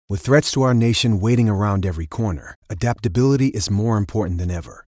With threats to our nation waiting around every corner, adaptability is more important than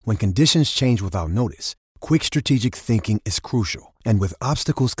ever. When conditions change without notice, quick strategic thinking is crucial. And with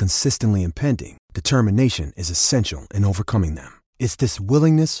obstacles consistently impending, determination is essential in overcoming them. It's this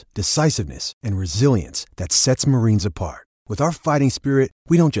willingness, decisiveness, and resilience that sets Marines apart. With our fighting spirit,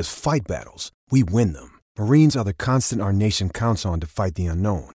 we don't just fight battles, we win them. Marines are the constant our nation counts on to fight the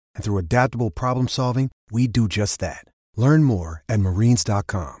unknown. And through adaptable problem solving, we do just that. Learn more at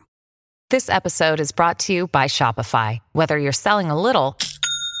marines.com. This episode is brought to you by Shopify. Whether you're selling a little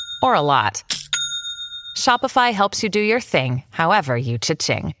or a lot, Shopify helps you do your thing, however you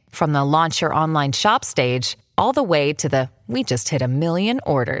cha-ching. From the launch your online shop stage, all the way to the we just hit 1 million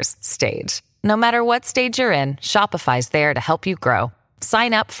orders stage. No matter what stage you're in, Shopify's there to help you grow.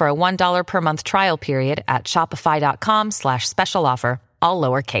 Sign up for a $1 per month trial period at shopify.com/special offer, all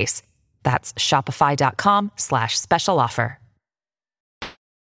lowercase. That's shopify.com/special offer.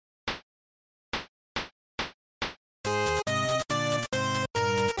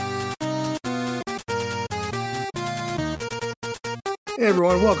 Hey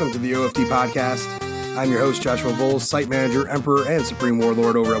everyone, welcome to the OFD Podcast. I'm your host, Joshua Voles, site manager, emperor, and supreme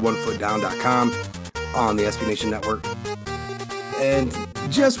warlord over at OneFootDown.com on the SB Nation Network. And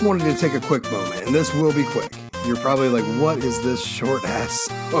just wanted to take a quick moment, and this will be quick. You're probably like, what is this short-ass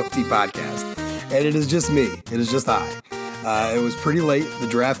OFD podcast? And it is just me. It is just I. It was pretty late. The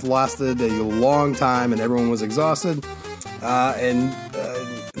draft lasted a long time, and everyone was exhausted. And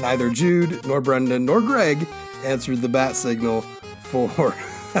neither Jude, nor Brendan, nor Greg answered the bat signal for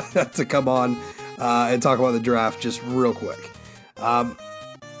to come on and talk about the draft just real quick.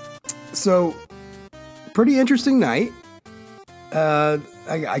 So, pretty interesting night.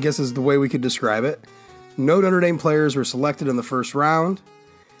 I guess is the way we could describe it. No Notre Dame players were selected in the first round.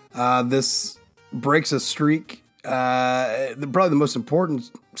 This breaks a streak. Probably the most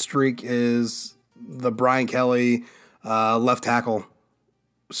important streak is the Brian Kelly left tackle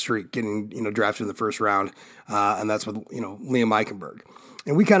streak, getting drafted in the first round, and that's with Liam Eichenberg.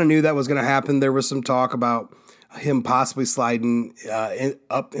 And we kind of knew that was going to happen. There was some talk about him possibly sliding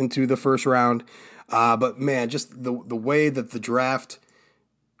up into the first round, but man, just the way that the draft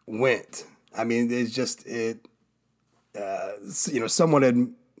went. I mean, it's just someone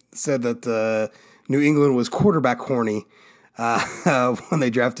had said that New England was quarterback horny when they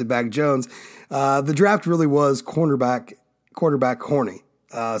drafted Mac Jones. The draft really was quarterback horny.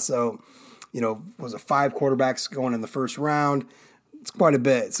 So, was it 5 quarterbacks going in the first round? It's quite a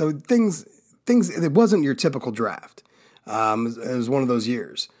bit. So things, it wasn't your typical draft. It was one of those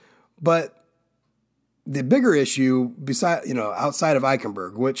years. But the bigger issue outside of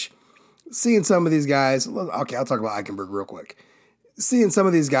Eichenberg, which seeing some of these guys, okay, I'll talk about Eichenberg real quick. Seeing some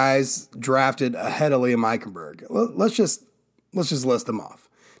of these guys drafted ahead of Liam Eichenberg. Let's just list them off.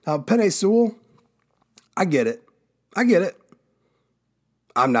 Now, Penei Sewell, I get it. I'm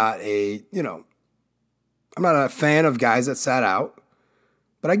not a fan of guys that sat out,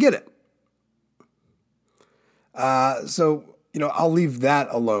 but I get it. So I'll leave that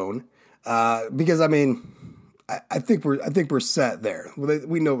alone because I think we're set there.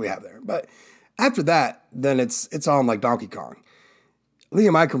 We know we have there, but after that, then it's on like Donkey Kong.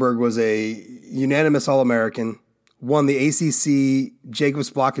 Liam Eichenberg was a unanimous All-American, won the ACC Jacobs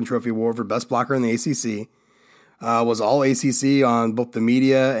Blocking Trophy Award for best blocker in the ACC. Was all ACC on both the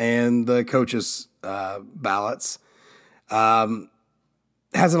media and the coaches' ballots. Hasn't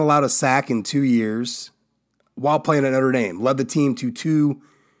allowed a sack in 2 years while playing at Notre Dame. Led the team to 2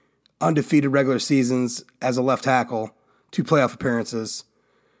 undefeated regular seasons as a left tackle, 2 playoff appearances.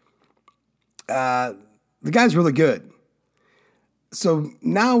 The guy's really good. So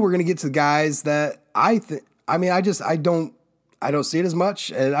now we're going to get to the guys that I don't see it as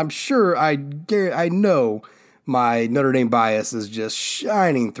much, and I'm sure I know my Notre Dame bias is just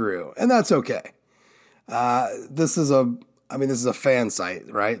shining through, and that's okay. This is a fan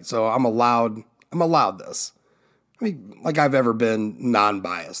site, right? So I'm allowed this. I mean, like I've ever been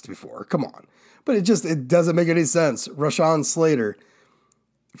non-biased before. Come on. But it doesn't make any sense. Rashawn Slater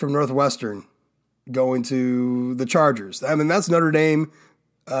from Northwestern going to the Chargers. I mean, that's Notre Dame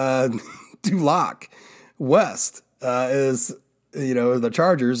Duloc. West is, the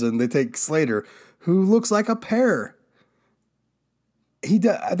Chargers, and they take Slater, who looks like a pear.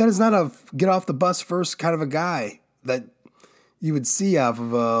 That is not a get off the bus first kind of a guy that you would see off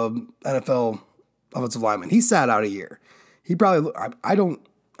of a NFL offensive lineman. He sat out a year. He probably, I don't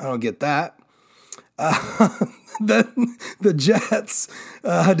get that. Then the Jets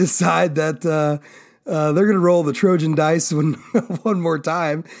decide that they're going to roll the Trojan dice one more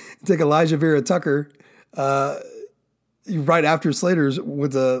time, take Elijah Vera Tucker right after Slater's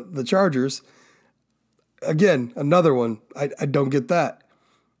with the Chargers. Again, another one. I don't get that.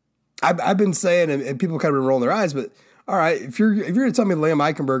 I've been saying, and people kind of been rolling their eyes, but all right, if you're going to tell me Liam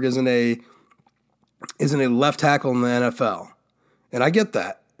Eichenberg isn't a left tackle in the NFL, and I get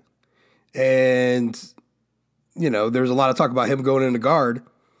that, and there's a lot of talk about him going into guard.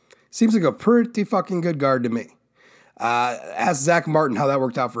 Seems like a pretty fucking good guard to me. Ask Zach Martin how that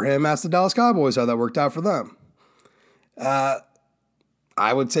worked out for him. Ask the Dallas Cowboys how that worked out for them.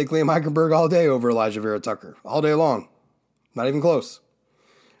 I would take Liam Eichenberg all day over Elijah Vera Tucker. All day long. Not even close.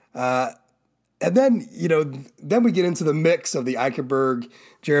 And then, then we get into the mix of the Eichenberg,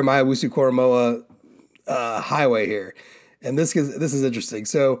 Jeremiah Owusu-Koramoah highway here. And this is interesting.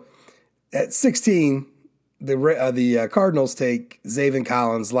 So at 16, the Cardinals take Zaven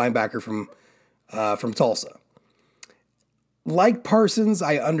Collins, linebacker from Tulsa. Like Parsons,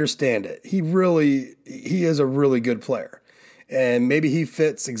 I understand it. He is a really good player. And maybe he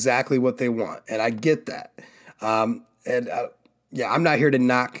fits exactly what they want. And I get that. I'm not here to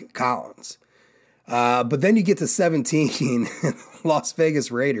knock Collins. But then you get to 17, Las Vegas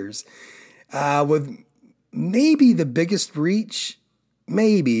Raiders, with maybe the biggest reach,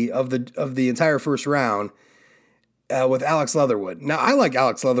 maybe of the entire first round, with Alex Leatherwood. Now, I like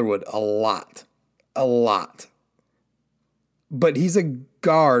Alex Leatherwood a lot. But he's a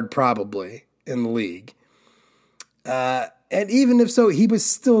guard probably in the league. And even if so, he was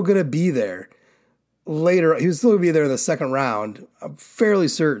still going to be there later. He was still going to be there in the second round. I'm fairly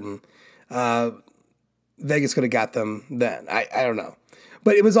certain Vegas could have got them then. I don't know.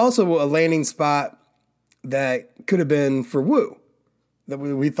 But it was also a landing spot that could have been for Wu. That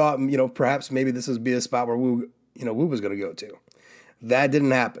we thought, perhaps maybe this would be a spot where Wu was going to go to. That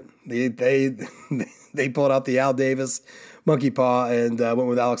didn't happen. They pulled out the Al Davis monkey paw and went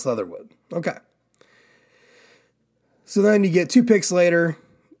with Alex Leatherwood. Okay. So then you get 2 picks later,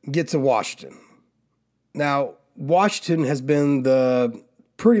 get to Washington. Now, Washington has been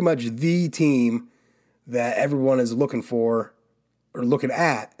pretty much the team that everyone is looking for or looking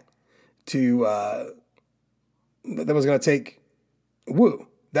at to that was going to take Wu.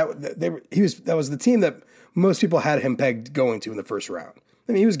 That was the team that most people had him pegged going to in the first round.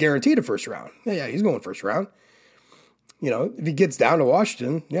 I mean, he was guaranteed a first round. Yeah, he's going first round. If he gets down to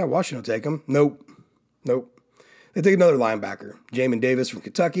Washington, Washington will take him. Nope. They take another linebacker, Jamin Davis from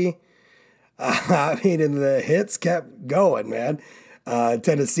Kentucky. And the hits kept going, man.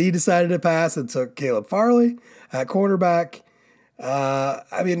 Tennessee decided to pass and took Caleb Farley at cornerback.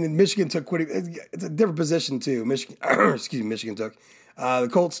 Michigan took Kwity. It's a different position too. Michigan took. The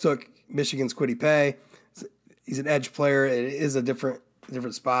Colts took Michigan's Kwity Paye. He's an edge player. It is a different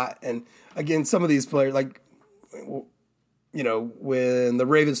spot. And again, some of these players, like, when the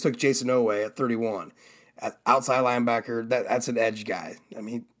Ravens took Jason Oweh at 31, outside linebacker, that's an edge guy. I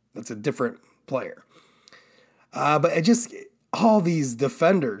mean, that's a different player. But it just, all these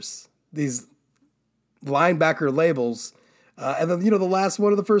defenders, these linebacker labels, and then, the last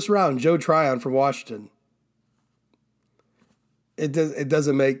one of the first round, Joe Tryon from Washington. It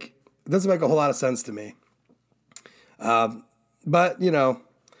doesn't make a whole lot of sense to me. But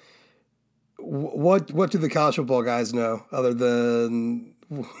what do the college football guys know other than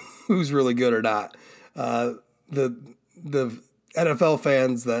who's really good or not? The NFL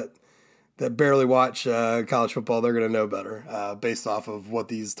fans that barely watch college football, they're going to know better based off of what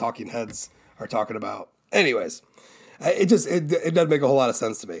these talking heads are talking about. Anyways, it doesn't make a whole lot of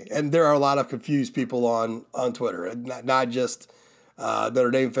sense to me. And there are a lot of confused people on Twitter, and not just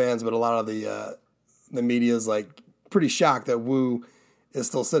Notre Dame fans, but a lot of the media is like pretty shocked that Wu is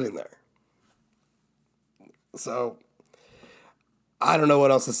still sitting there. So I don't know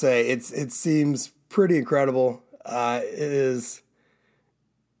what else to say. It seems pretty incredible. It's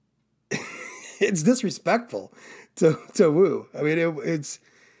disrespectful to Wu. I mean,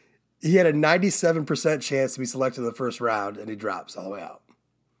 he had a 97% chance to be selected in the first round, and he drops all the way out.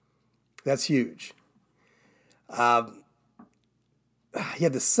 That's huge. He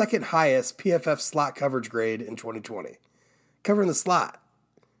had the second highest PFF slot coverage grade in 2020, covering the slot.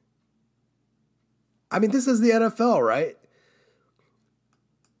 I mean, this is the NFL, right?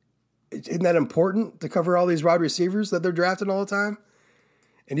 Isn't that important to cover all these wide receivers that they're drafting all the time?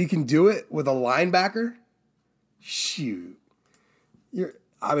 And you can do it with a linebacker? Shoot. You're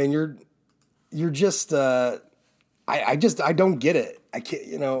just, I don't get it. I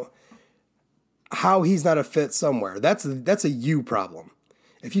can't, how he's not a fit somewhere. That's a you problem.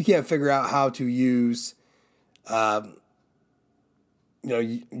 If you can't figure out how to use,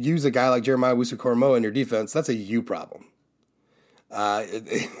 use a guy like Jeremiah Owusu-Koramoah in your defense, that's a you problem.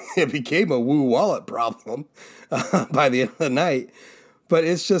 It became a Woo wallet problem by the end of the night. But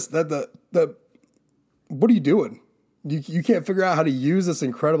it's just that the what are you doing? You can't figure out how to use this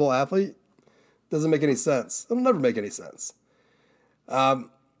incredible athlete? Doesn't make any sense. It'll never make any sense.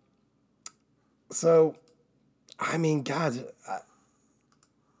 So, I mean, God,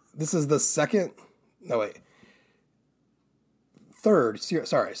 this is the third.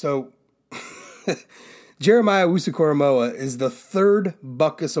 Sorry. So, Jeremiah Owusu-Koramoah is the third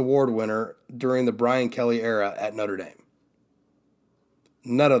Butkus Award winner during the Brian Kelly era at Notre Dame.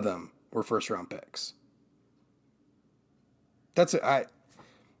 None of them were first-round picks. These are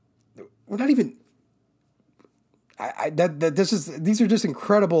just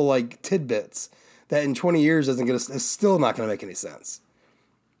incredible like tidbits that in 20 years is still not going to make any sense.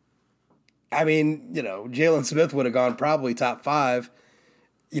 I mean, Jalen Smith would have gone probably top 5,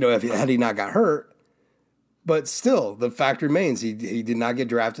 had he not got hurt. But still, the fact remains he did not get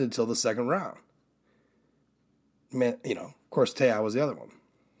drafted until the second round. Man, of course, Te'o was the other one.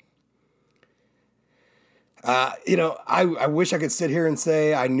 I wish I could sit here and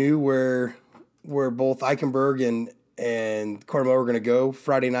say I knew where both Eichenberg and Koramoah were going to go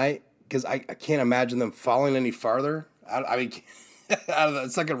Friday night, because I can't imagine them falling any farther. Out of the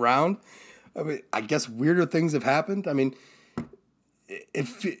second round. I mean, I guess weirder things have happened. I mean, it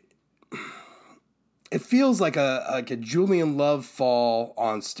feels like a Julian Love fall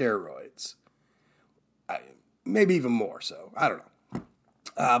on steroids. Maybe even more so. I don't know.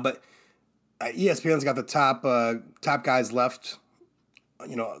 But ESPN's got the top guys left,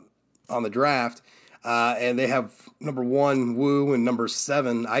 on the draft, and they have number 1 Woo and number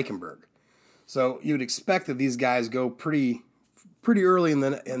 7 Eichenberg. So you would expect that these guys go pretty early in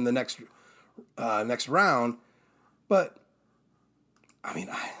the next round, but I mean,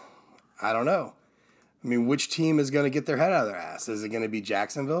 I don't know. I mean, which team is going to get their head out of their ass? Is it going to be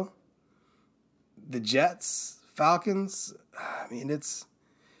Jacksonville? The Jets? Falcons? I mean,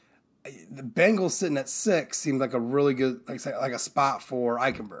 the Bengals sitting at 6 seemed like a really good, like a spot for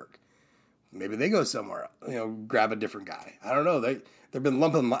Eichenberg. Maybe they go somewhere, grab a different guy. I don't know. They've been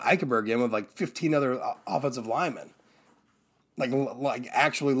lumping Eichenberg in with like 15 other offensive linemen. Like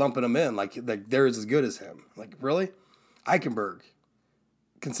actually lumping them in, like they're as good as him. Like, really? Eichenberg,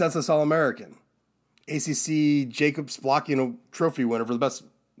 consensus All-American, ACC Jacobs blocking trophy winner for the best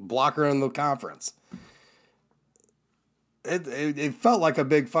blocker in the conference. It felt like a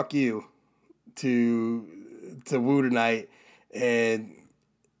big fuck you to Woo tonight, and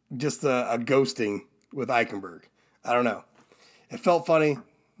just a ghosting with Eichenberg. I don't know. It felt funny.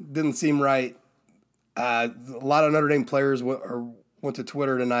 Didn't seem right. A lot of Notre Dame players went to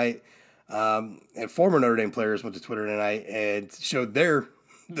Twitter tonight, and former Notre Dame players went to Twitter tonight and showed their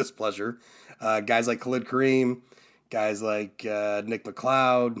displeasure. Guys like Khalid Kareem, guys like Nick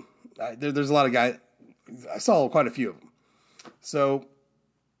McLeod. There's a lot of guys. I saw quite a few of them. So,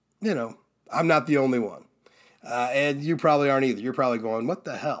 I'm not the only one. And you probably aren't either. You're probably going, what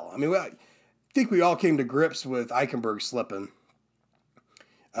the hell? I mean, I think we all came to grips with Eichenberg slipping.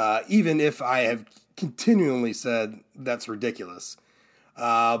 Even if I have continually said that's ridiculous.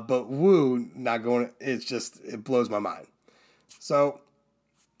 But Woo not going, it blows my mind. So,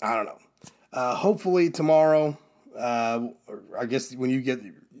 I don't know. Hopefully tomorrow, or I guess when you get,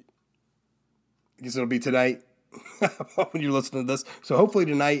 I guess it'll be tonight when you're listening to this. So hopefully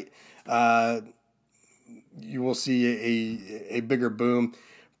tonight, you will see a bigger boom.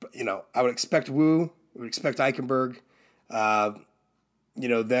 But, I would expect Woo, would expect Eichenberg.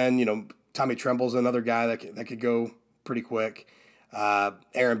 Then, Tommy Tremble's another guy that could go pretty quick.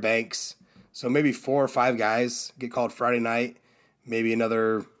 Aaron Banks. So maybe 4 or 5 guys get called Friday night. Maybe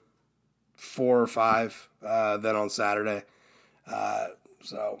another 4 or 5 then on Saturday.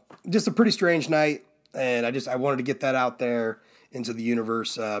 So just a pretty strange night. And I wanted to get that out there into the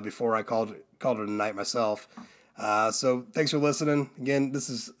universe before I called it a night myself. So thanks for listening. Again, this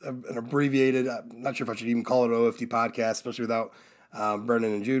is an abbreviated, I'm not sure if I should even call it an OFD podcast, especially without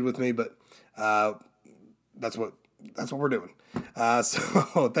Brendan and Jude with me, but that's what we're doing.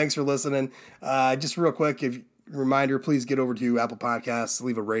 So thanks for listening. Just real quick, reminder, please get over to Apple Podcasts,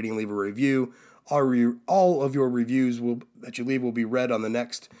 leave a rating, leave a review. All of your reviews that you leave will be read on the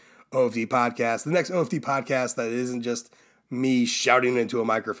next OFD podcast. The next OFD podcast that isn't just me shouting into a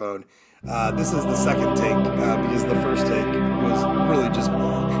microphone. This is the second take because the first take was really just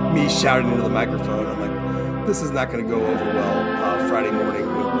me shouting into the microphone. I'm like, this is not going to go over well Friday morning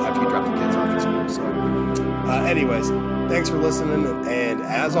after you drop the kids off at school. So anyways, thanks for listening. And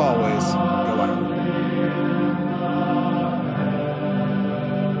as always, go Irish.